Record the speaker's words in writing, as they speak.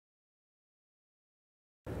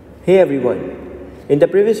Hey everyone, in the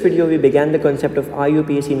previous video we began the concept of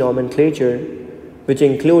IUPAC nomenclature, which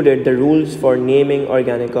included the rules for naming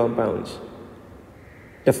organic compounds.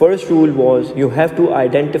 The first rule was you have to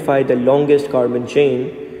identify the longest carbon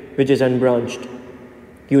chain, which is unbranched.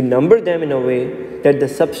 You number them in a way that the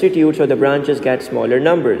substitutes or the branches get smaller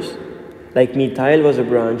numbers. Like methyl was a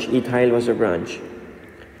branch, ethyl was a branch.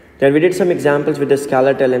 Then we did some examples with the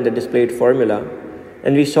skeletal and the displayed formula,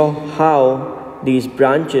 and we saw how these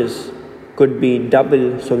branches could be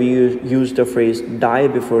double, so we used the phrase di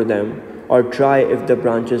before them, or tri if the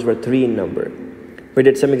branches were 3 in number. We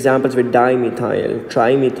did some examples with dimethyl,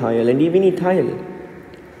 trimethyl, and even ethyl.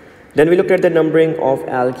 Then we looked at the numbering of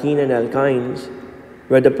alkene and alkynes,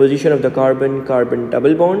 where the position of the carbon-carbon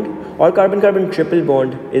double bond or carbon-carbon triple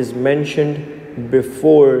bond is mentioned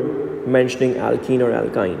before mentioning alkene or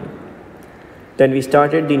alkyne. Then we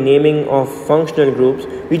started the naming of functional groups.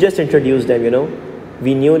 We just introduced them,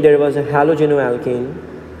 We knew there was a halogenoalkane,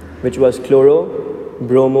 which was chloro,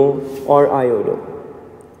 bromo, or iodo.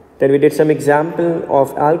 Then we did some example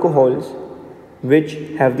of alcohols, which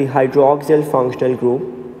have the hydroxyl functional group,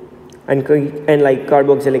 and like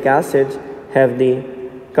carboxylic acids have the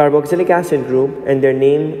carboxylic acid group, and their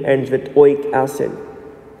name ends with oic acid.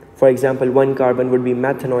 For example, 1 carbon would be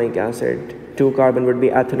methanoic acid, 2 carbon would be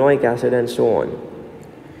ethanoic acid, and so on.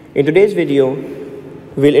 In today's video,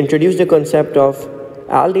 we'll introduce the concept of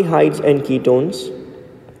aldehydes and ketones.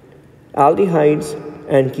 Aldehydes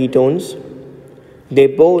and ketones, they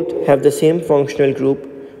both have the same functional group,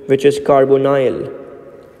 which is carbonyl.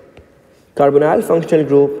 Carbonyl functional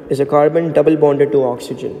group is a carbon double bonded to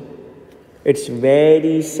oxygen. It's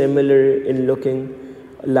very similar in looking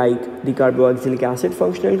like the carboxylic acid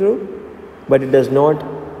functional group, but it does not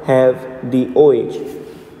have the OH.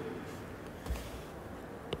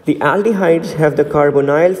 The aldehydes have the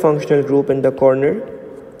carbonyl functional group in the corner,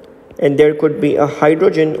 and there could be a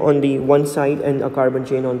hydrogen on the one side and a carbon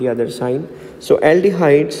chain on the other side. So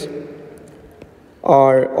aldehydes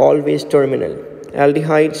are always terminal.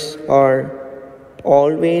 Aldehydes are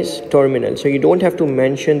always terminal. So you don't have to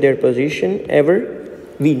mention their position ever.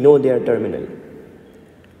 We know they are terminal.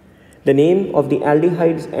 The name of the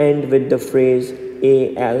aldehydes end with the phrase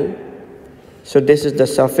Al. So this is the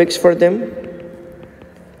suffix for them.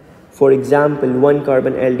 For example, 1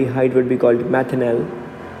 carbon aldehyde would be called methanol,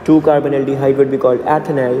 2 carbon aldehyde would be called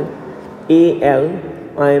ethanol. Al,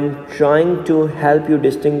 I am trying to help you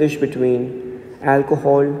distinguish between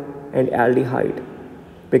alcohol and aldehyde,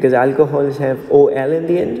 because alcohols have OL in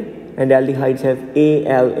the end and aldehydes have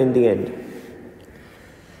Al in the end.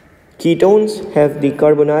 Ketones have the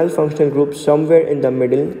carbonyl functional group somewhere in the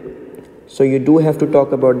middle, so you do have to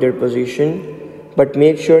talk about their position, but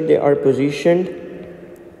make sure they are positioned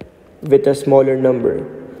with a smaller number.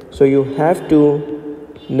 So you have to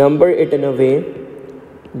number it in a way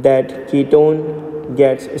that ketone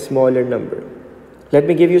gets a smaller number. Let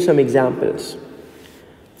me give you some examples.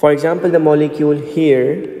 For example, the molecule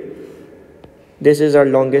here, this is our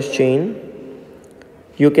longest chain.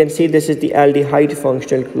 You can see this is the aldehyde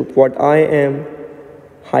functional group. What I am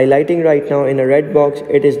highlighting right now in a red box,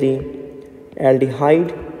 it is the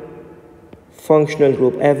aldehyde functional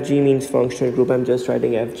group. Fg means functional group. I'm just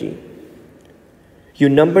writing Fg. You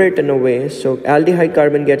number it in a way so aldehyde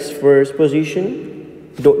carbon gets first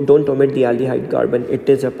position. Don't omit the aldehyde carbon. It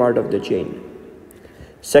is a part of the chain.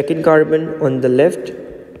 Second carbon on the left,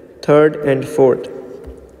 third and fourth.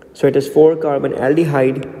 So it is 4 carbon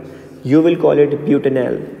aldehyde. You will call it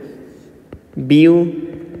butanol.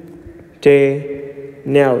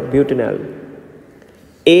 Butanol.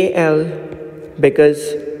 Al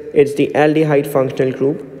because it's the aldehyde functional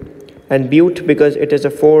group, and but because it is a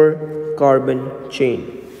 4 carbon chain.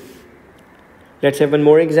 Let's have one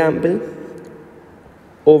more example.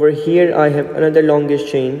 Over here I have another longest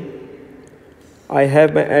chain. I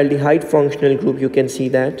have my aldehyde functional group, you can see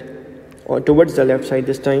that, or towards the left side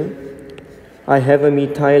this time. I have a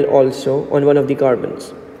methyl also on one of the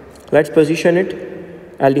carbons. Let's position it.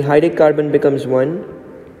 Aldehydic carbon becomes 1,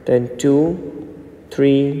 then 2,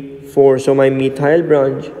 3, 4. So my methyl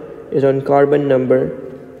branch is on carbon number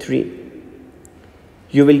 3.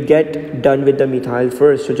 You will get done with the methyl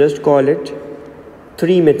first, so just call it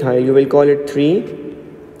 3-methyl. You will call it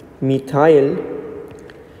 3-methyl,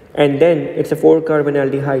 and then it's a 4 carbon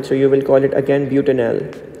aldehyde, so you will call it again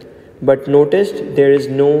butanol. But notice there is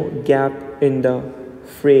no gap in the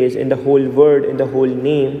phrase, in the whole word, in the whole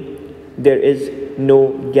name. There is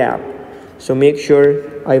no gap. So make sure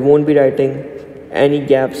I won't be writing any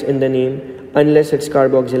gaps in the name unless it's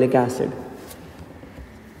carboxylic acid.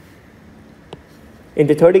 In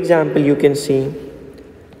the third example, you can see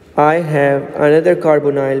I have another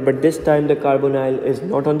carbonyl, but this time the carbonyl is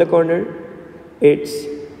not on the corner, it's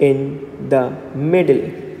in the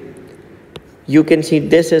middle. You can see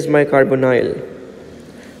this is my carbonyl.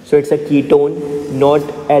 So it's a ketone, not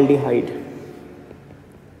aldehyde.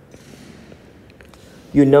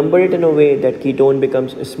 You number it in a way that ketone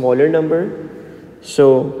becomes a smaller number.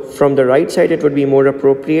 So from the right side it would be more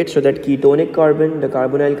appropriate, so that ketonic carbon, the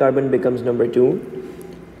carbonyl carbon, becomes number 2.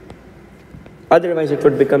 Otherwise it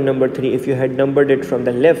would become number 3. If you had numbered it from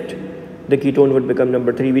the left, the ketone would become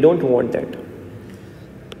number 3. We don't want that.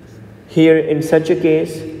 Here in such a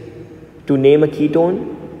case, to name a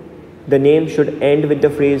ketone, the name should end with the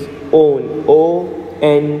phrase "one",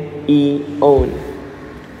 O-N-E, one.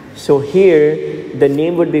 So here the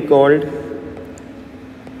name would be called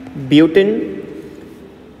butane.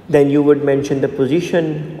 Then you would mention the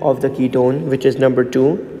position of the ketone, which is number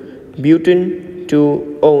 2, butane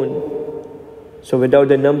to one. So without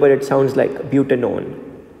the number it sounds like butanone.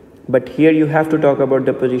 But here you have to talk about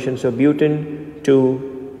the position, so butane to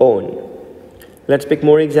one. Let's pick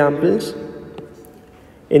more examples.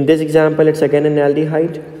 In this example, it's again an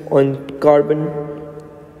aldehyde on carbon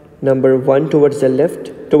number 1 towards the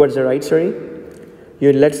right.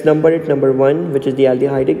 Let's number it. Number 1, which is the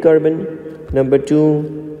aldehydic carbon. Number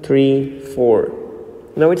 2, 3, 4.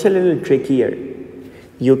 Now it's a little trickier.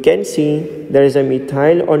 You can see there is a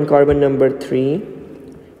methyl on carbon number 3,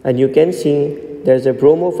 and you can see there is a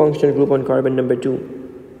bromo functional group on carbon number 2.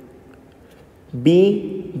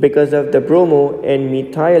 B because of the bromo, and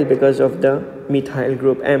methyl because of the methyl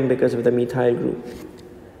group, M because of the methyl group.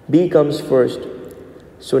 B comes first,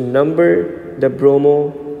 so number the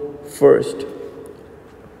bromo first.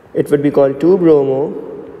 It would be called 2-bromo.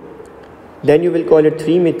 Then you will call it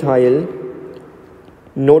 3-methyl.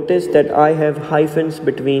 Notice that I have hyphens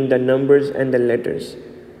between the numbers and the letters.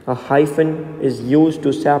 A hyphen is used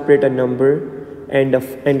to separate a number and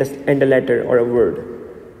a letter or a word.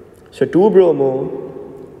 So 2-bromo,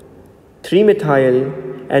 3-methyl,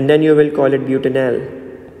 and then you will call it butanal.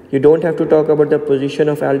 You don't have to talk about the position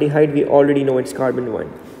of aldehyde. We already know it's carbon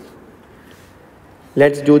 1.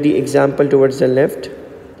 Let's do the example towards the left.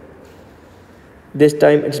 This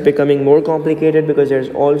time it's becoming more complicated because there's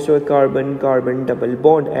also a carbon-carbon double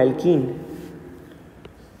bond, alkene.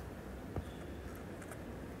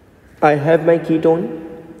 I have my ketone.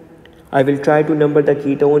 I will try to number the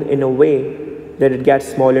ketone in a way that it gets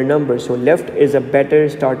smaller numbers. So left is a better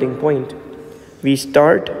starting point. We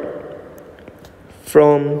start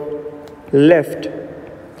from left.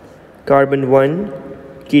 Carbon 1,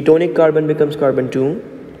 ketonic carbon becomes carbon 2.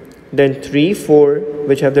 Then 3, 4,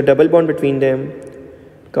 which have the double bond between them.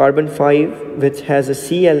 Carbon 5, which has a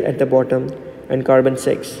Cl at the bottom, and carbon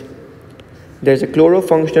 6. There's a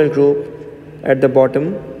chlorofunctional group at the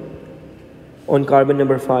bottom on carbon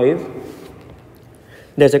number 5.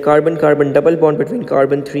 There's a carbon-carbon double bond between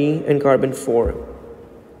carbon 3 and carbon 4.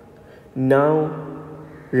 Now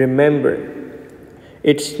remember,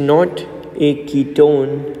 it's not a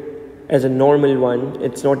ketone as a normal one.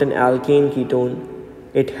 It's not an alkane ketone.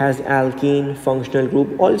 It has alkene functional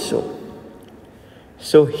group also.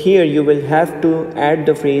 So here you will have to add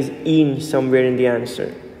the phrase "ene" somewhere in the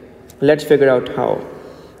answer. Let's figure out how.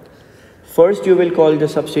 First you will call the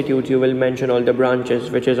substitute. You will mention all the branches,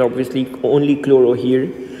 which is obviously only chloro here.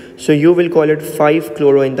 So you will call it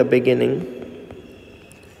 5-chloro in the beginning.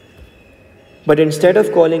 But instead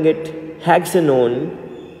of calling it hexanone,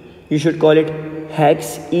 you should call it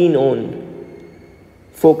hexenone.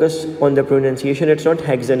 Focus on the pronunciation. It's not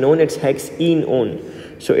hexanone, it's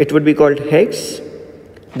hexenone. So it would be called hex.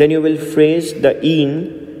 Then you will phrase the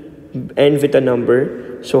ene end with a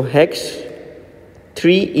number. So hex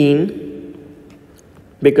 3-ene,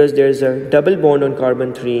 because there is a double bond on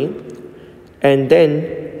carbon 3, and then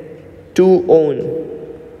 2-one.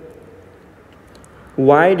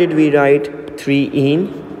 Why did we write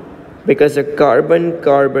 3-ene? Because a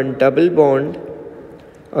carbon-carbon double bond,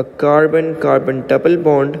 a carbon-carbon double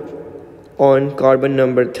bond on carbon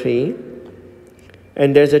number 3,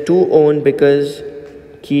 and there's a 2-one because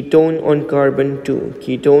ketone on carbon 2,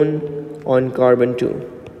 ketone on carbon 2.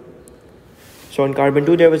 So on carbon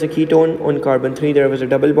 2 there was a ketone, on carbon 3 there was a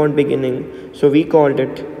double bond beginning. So we called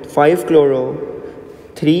it 5-chloro,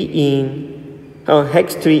 3-ene,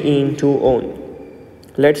 hex 3-ene, 2-one.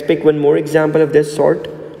 Let's pick one more example of this sort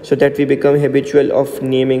so that we become habitual of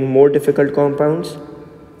naming more difficult compounds.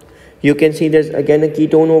 You can see there's again a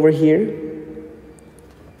ketone over here.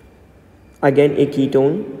 Again a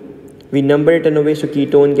ketone. We number it in a way so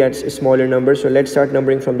ketone gets a smaller number. So let's start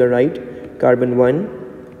numbering from the right. Carbon 1.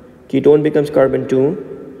 Ketone becomes carbon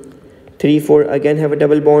 2. 3, 4 again have a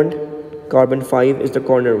double bond. carbon 5 is the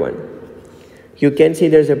corner one. You can see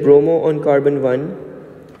there's a bromo on carbon 1,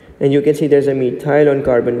 and you can see there's a methyl on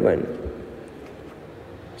carbon 1.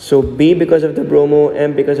 So B because of the bromo,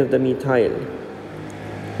 M because of the methyl.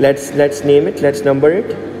 Let's name it, let's number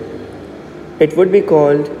it. It would be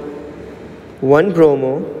called 1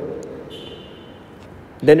 bromo,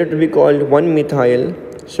 then it would be called 1 methyl.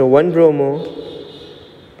 So 1 bromo,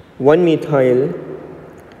 1 methyl,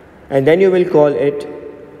 and then you will call it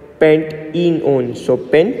pentenone. So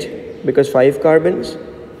pent because 5 carbons,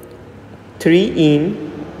 3-ene,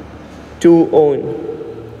 2-one.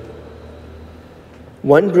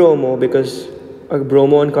 1 bromo because a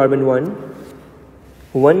bromo on carbon 1,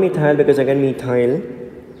 1 methyl because again methyl,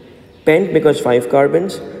 pent because 5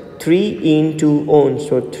 carbons, 3-ene, 2-one.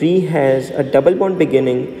 So 3 has a double bond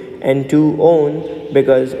beginning, and 2-one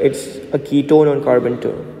because it's a ketone on carbon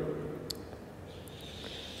 2.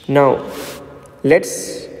 Now,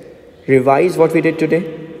 let's revise what we did today.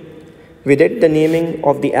 We did the naming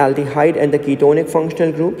of the aldehyde and the ketonic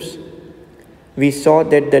functional groups. We saw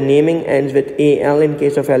that the naming ends with Al in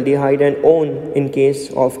case of aldehyde and -one in case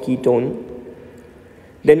of ketone.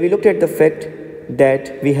 Then we looked at the fact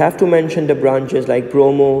that we have to mention the branches like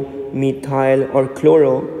bromo, methyl or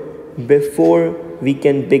chloro before we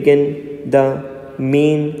can begin the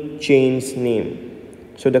main chain's name.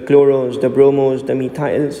 So the chloros, the bromos, the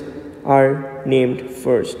methyls are named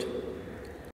first.